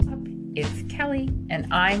it's Kelly,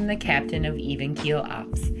 and I'm the captain of Even Keel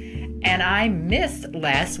Ops. And I missed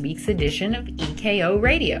last week's edition of EKO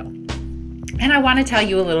Radio. And I want to tell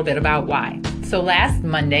you a little bit about why. So last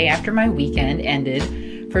Monday, after my weekend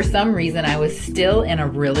ended, for some reason I was still in a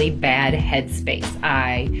really bad headspace.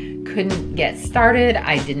 I couldn't get started.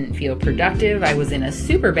 I didn't feel productive. I was in a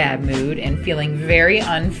super bad mood and feeling very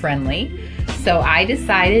unfriendly. So I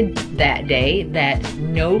decided that day that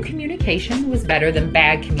no communication was better than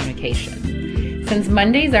bad communication. Since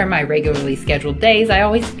Mondays are my regularly scheduled days, I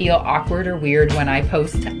always feel awkward or weird when I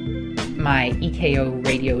post my EKO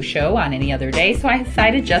radio show on any other day. So I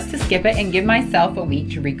decided just to skip it and give myself a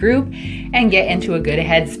week to regroup and get into a good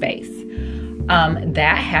headspace.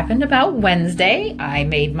 That happened about Wednesday. I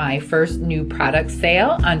made my first new product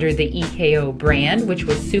sale under the EKO brand, which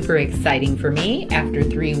was super exciting for me. After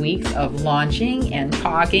 3 weeks of launching and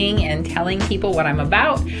talking and telling people what I'm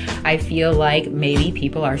about, I feel like maybe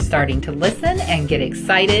people are starting to listen and get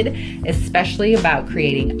excited, especially about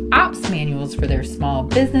creating ops manuals for their small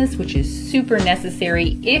business, which is super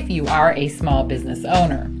necessary if you are a small business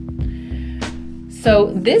owner.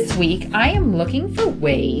 So this week, I am looking for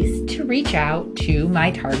ways to reach out to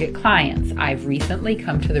my target clients. I've recently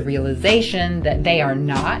come to the realization that they are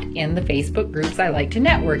not in the Facebook groups I like to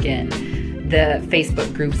network in. The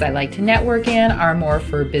Facebook groups I like to network in are more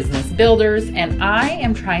for business builders, and I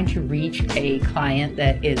am trying to reach a client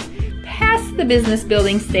that is past the business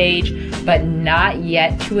building stage, but not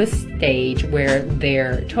yet to a stage where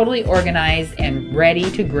they're totally organized and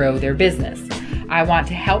ready to grow their business. I want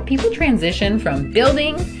to help people transition from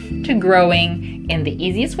building to growing in the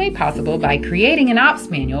easiest way possible by creating an ops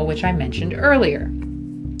manual, which I mentioned earlier.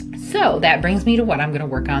 So that brings me to what I'm going to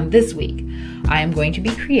work on this week. I am going to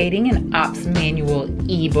be creating an ops manual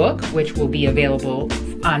ebook, which will be available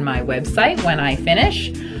on my website when I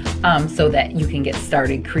finish, so that you can get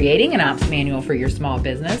started creating an ops manual for your small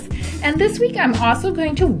business. And this week, I'm also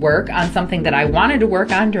going to work on something that I wanted to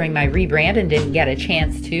work on during my rebrand and didn't get a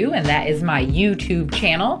chance to, and that is my YouTube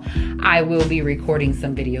channel. I will be recording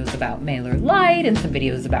some videos about MailerLite and some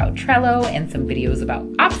videos about Trello and some videos about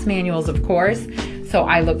ops manuals, of course. So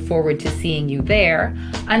I look forward to seeing you there.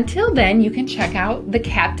 Until then, you can check out the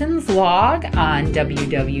Captain's Log on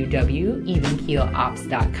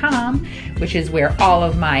www.evenkeelops.com, which is where all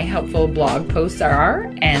of my helpful blog posts are,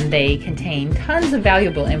 and they contain tons of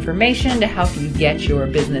valuable information to help you get your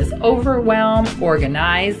business overwhelmed,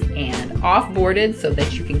 organized, and off-boarded so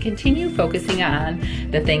that you can continue focusing on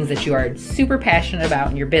the things that you are super passionate about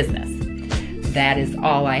in your business. That is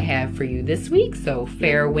all I have for you this week, so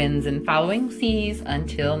fair winds and following seas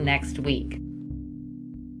until next week.